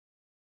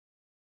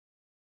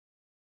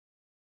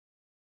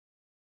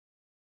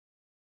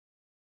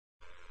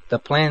The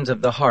plans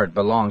of the heart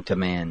belong to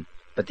man,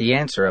 but the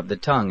answer of the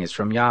tongue is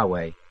from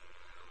Yahweh.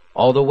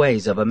 All the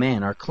ways of a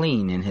man are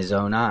clean in his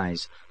own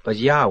eyes, but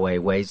Yahweh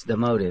weighs the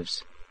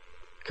motives.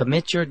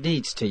 Commit your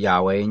deeds to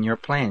Yahweh, and your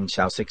plans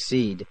shall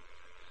succeed.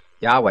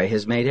 Yahweh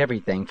has made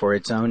everything for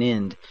its own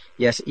end,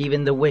 yes,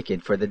 even the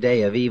wicked for the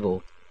day of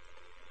evil.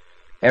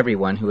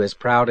 Everyone who is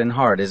proud in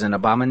heart is an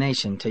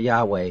abomination to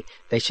Yahweh.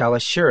 They shall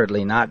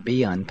assuredly not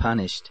be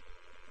unpunished.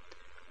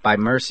 By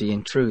mercy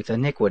and truth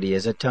iniquity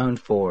is atoned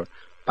for.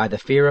 By the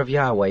fear of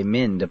Yahweh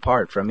men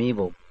depart from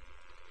evil.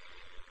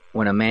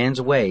 When a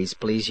man's ways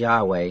please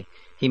Yahweh,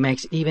 he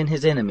makes even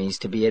his enemies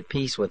to be at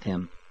peace with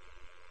him.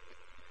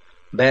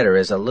 Better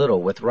is a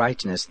little with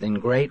righteousness than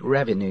great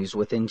revenues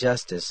with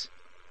injustice.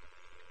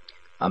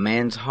 A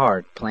man's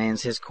heart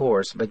plans his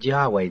course, but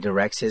Yahweh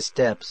directs his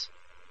steps.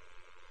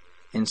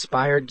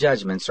 Inspired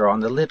judgments are on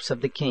the lips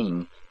of the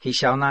king. He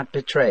shall not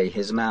betray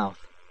his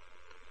mouth.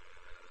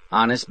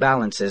 Honest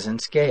balances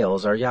and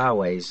scales are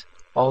Yahweh's.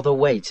 All the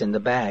weights in the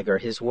bag are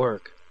his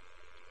work.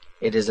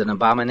 It is an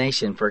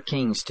abomination for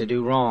kings to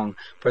do wrong,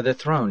 for the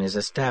throne is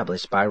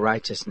established by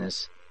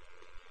righteousness.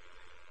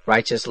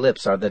 Righteous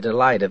lips are the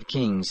delight of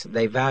kings.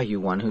 They value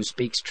one who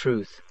speaks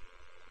truth.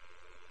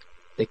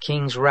 The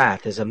king's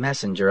wrath is a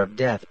messenger of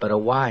death, but a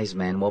wise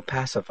man will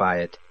pacify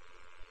it.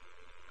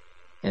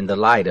 In the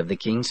light of the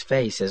king's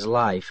face is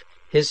life.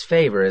 His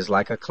favor is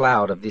like a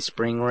cloud of the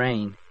spring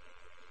rain.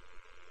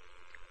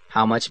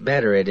 How much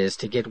better it is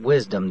to get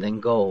wisdom than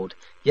gold.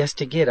 Yes,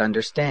 to get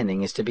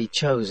understanding is to be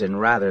chosen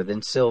rather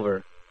than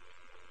silver.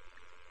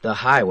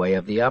 The highway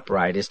of the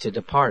upright is to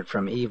depart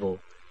from evil.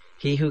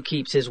 He who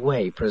keeps his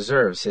way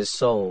preserves his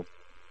soul.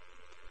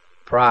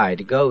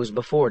 Pride goes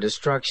before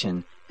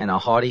destruction, and a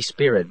haughty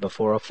spirit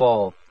before a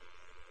fall.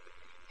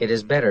 It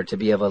is better to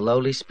be of a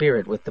lowly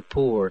spirit with the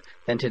poor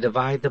than to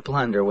divide the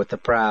plunder with the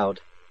proud.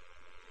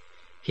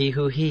 He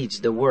who heeds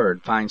the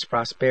word finds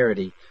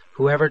prosperity.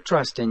 Whoever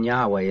trusts in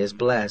Yahweh is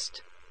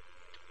blessed.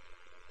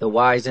 The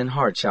wise in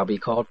heart shall be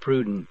called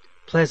prudent.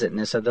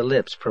 Pleasantness of the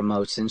lips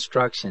promotes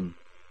instruction.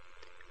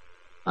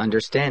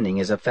 Understanding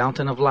is a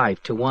fountain of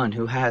life to one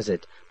who has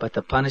it, but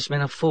the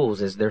punishment of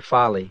fools is their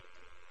folly.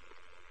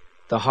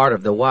 The heart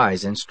of the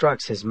wise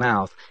instructs his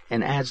mouth,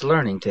 and adds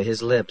learning to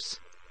his lips.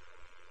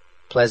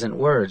 Pleasant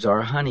words are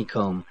a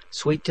honeycomb,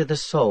 sweet to the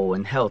soul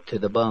and health to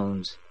the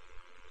bones.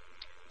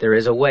 There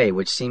is a way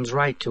which seems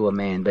right to a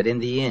man, but in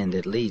the end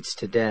it leads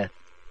to death.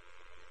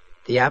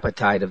 The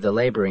appetite of the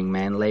laboring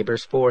man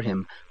labors for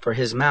him, for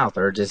his mouth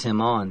urges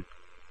him on.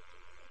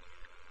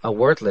 A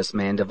worthless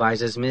man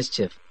devises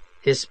mischief.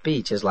 His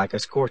speech is like a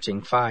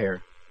scorching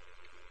fire.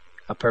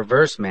 A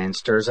perverse man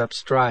stirs up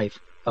strife.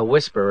 A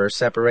whisperer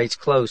separates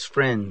close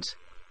friends.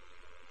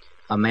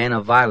 A man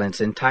of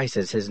violence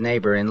entices his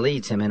neighbor and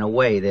leads him in a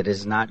way that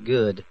is not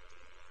good.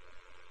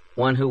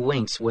 One who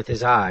winks with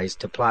his eyes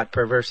to plot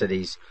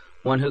perversities,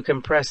 one who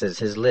compresses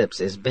his lips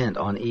is bent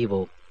on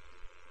evil.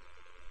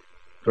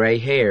 Gray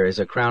hair is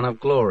a crown of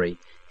glory.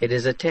 It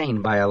is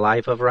attained by a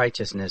life of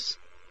righteousness.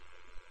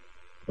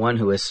 One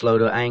who is slow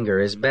to anger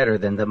is better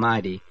than the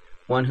mighty,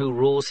 one who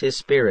rules his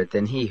spirit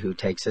than he who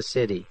takes a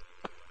city.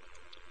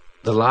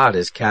 The lot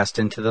is cast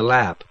into the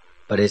lap,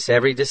 but its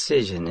every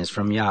decision is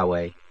from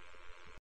Yahweh.